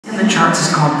charts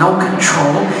is called No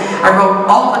Control. I wrote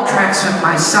all the tracks with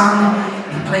my son.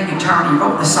 He played guitar and he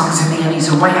wrote the songs with me, and he's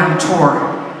away on tour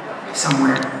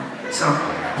somewhere. So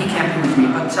he can't be with me.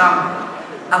 But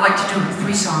I'd like to do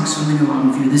 3 songs from the new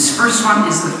album for you. This first one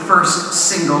is the first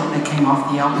single that came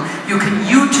off the album. You can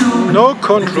YouTube No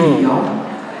Control. the video.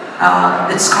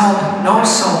 It's called No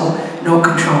Soul, No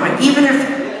Control. And even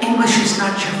if English is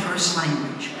not your first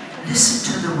language,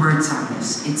 listen to the words on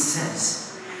this. It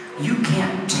says, you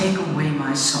can't take away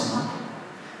my soul.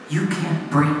 You can't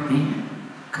break me,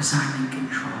 because I'm in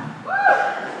control.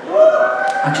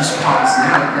 I'll just pause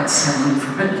there, let that settle in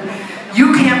for a bit.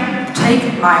 You can't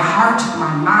take my heart,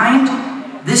 my mind.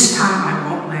 This time I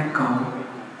won't let go.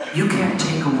 You can't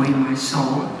take away my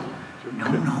soul. No,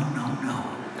 no, no, no.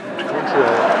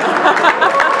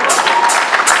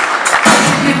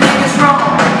 If you think it's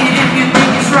wrong, if you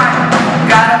think it's right,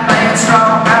 gotta play it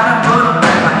strong, gotta put up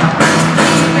that light.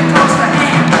 Keep it close to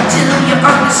hand till you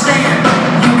understand.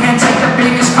 You can't take the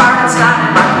biggest part, it's not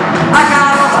in my hand. I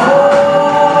gotta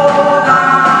hold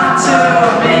on to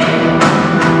me.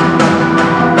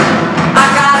 I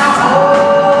gotta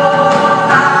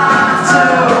hold on to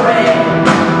me.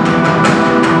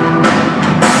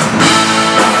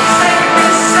 Save me,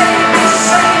 save me,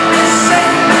 save me,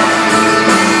 save me.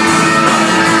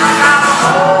 I gotta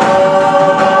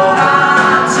hold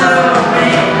on to me.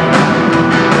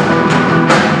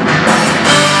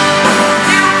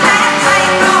 You can't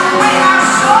take away my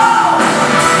soul.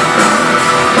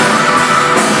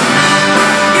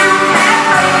 You can't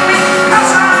break me,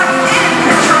 'cause I'm in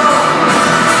control.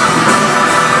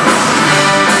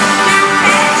 You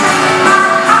can't take my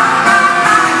heart,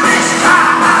 this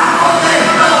time I won't let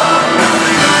go.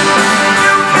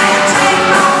 You can't take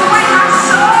away my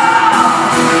soul.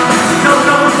 No,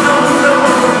 no, no, no.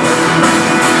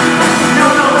 No,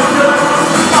 no, no.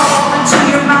 Fall into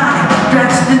your mind,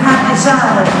 dressed in high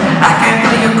desire. I can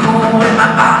feel you cool when my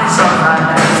body's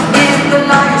alright.